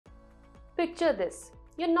Picture this.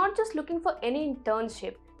 You're not just looking for any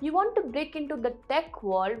internship. You want to break into the tech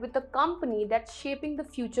world with a company that's shaping the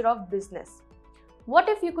future of business. What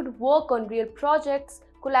if you could work on real projects,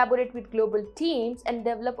 collaborate with global teams, and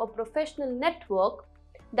develop a professional network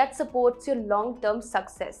that supports your long-term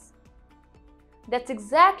success? That's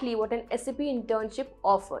exactly what an SAP internship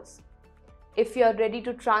offers. If you are ready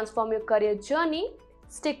to transform your career journey,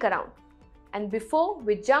 stick around. And before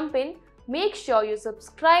we jump in, make sure you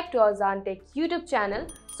subscribe to our ZaranTech YouTube channel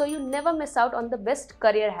so you never miss out on the best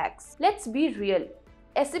career hacks. Let's be real.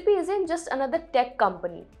 SAP isn't just another tech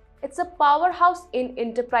company. It's a powerhouse in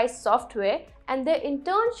enterprise software, and their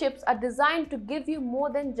internships are designed to give you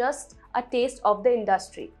more than just a taste of the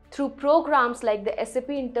industry. Through programs like the SAP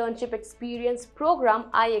Internship Experience Program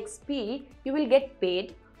 (IXP), you will get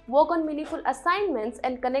paid, work on meaningful assignments,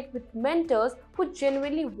 and connect with mentors who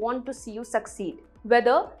genuinely want to see you succeed.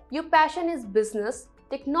 Whether your passion is business,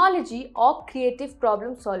 technology, or creative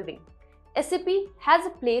problem solving, SAP has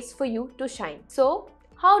a place for you to shine. So,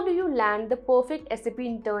 how do you land the perfect SAP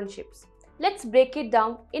internships? Let's break it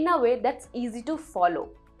down in a way that's easy to follow.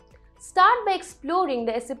 Start by exploring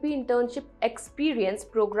the SAP Internship Experience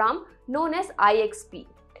Program known as IXP.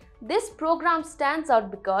 This program stands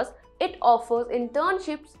out because it offers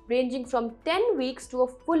internships ranging from 10 weeks to a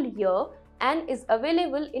full year and is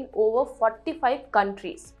available in over 45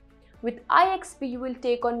 countries. With IXP, you will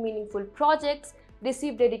take on meaningful projects,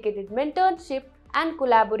 receive dedicated mentorship, and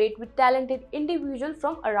collaborate with talented individuals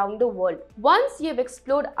from around the world. Once you have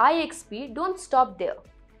explored IXP, don't stop there.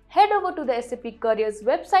 Head over to the SAP Careers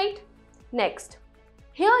website. Next,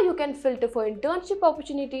 here you can filter for internship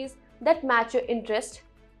opportunities that match your interest,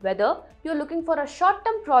 whether you're looking for a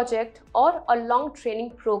short-term project or a long training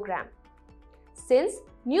program. Since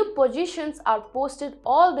new positions are posted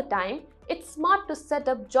all the time, it's smart to set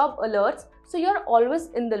up job alerts so you're always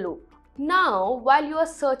in the loop. Now, while you are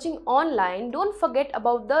searching online, don't forget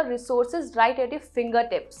about the resources right at your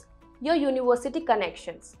fingertips, your university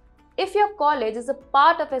connections. If your college is a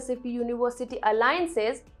part of SAP University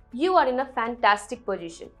Alliances, you are in a fantastic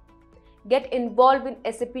position. Get involved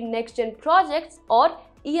in SAP Next Gen projects or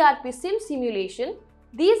ERPsim simulation.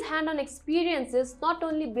 These hand-on experiences not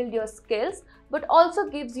only build your skills but also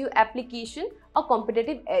gives you application or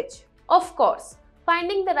competitive edge. Of course,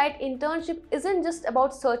 finding the right internship isn't just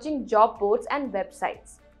about searching job boards and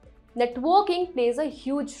websites. Networking plays a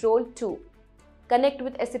huge role too. Connect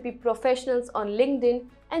with SAP professionals on LinkedIn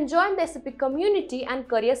and join the SAP Community and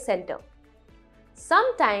Career Center.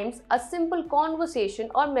 Sometimes a simple conversation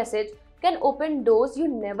or message can open doors you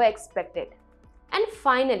never expected. And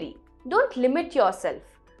finally, don't limit yourself.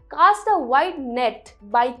 Cast a wide net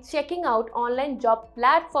by checking out online job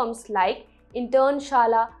platforms like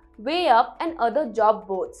Internshala, WayUp, and other job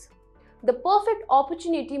boards. The perfect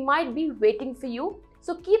opportunity might be waiting for you,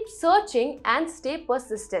 so keep searching and stay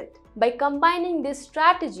persistent. By combining this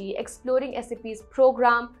strategy, exploring SAP's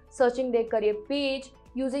program, searching their career page,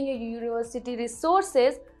 using your university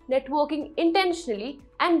resources, networking intentionally,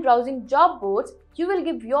 and browsing job boards, you will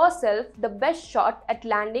give yourself the best shot at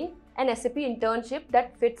landing an SAP internship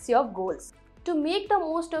that fits your goals. To make the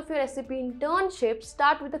most of your SAP internship,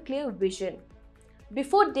 start with a clear vision.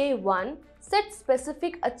 Before day one, set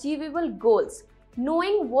specific achievable goals.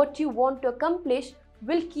 Knowing what you want to accomplish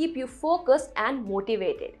will keep you focused and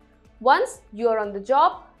motivated. Once you are on the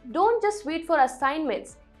job, don't just wait for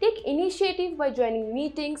assignments. Take initiative by joining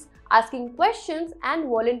meetings, asking questions, and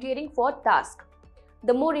volunteering for tasks.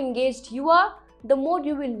 The more engaged you are, the more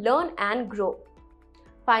you will learn and grow.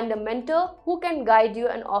 Find a mentor who can guide you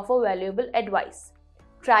and offer valuable advice.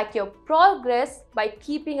 Track your progress by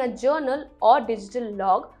keeping a journal or digital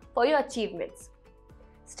log for your achievements.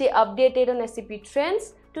 Stay updated on SAP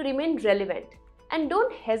trends to remain relevant. And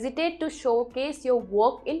don't hesitate to showcase your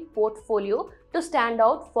work in portfolio to stand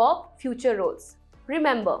out for future roles.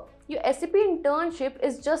 Remember, your SAP internship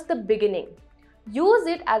is just the beginning. Use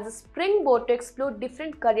it as a springboard to explore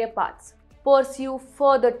different career paths, pursue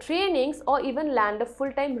further trainings, or even land a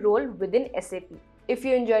full-time role within SAP. If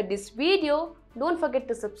you enjoyed this video, don't forget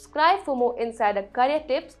to subscribe for more insider career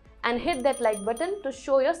tips and hit that like button to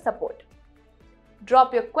show your support.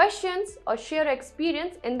 Drop your questions or share your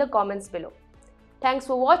experience in the comments below. Thanks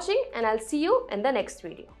for watching, and I'll see you in the next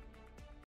video.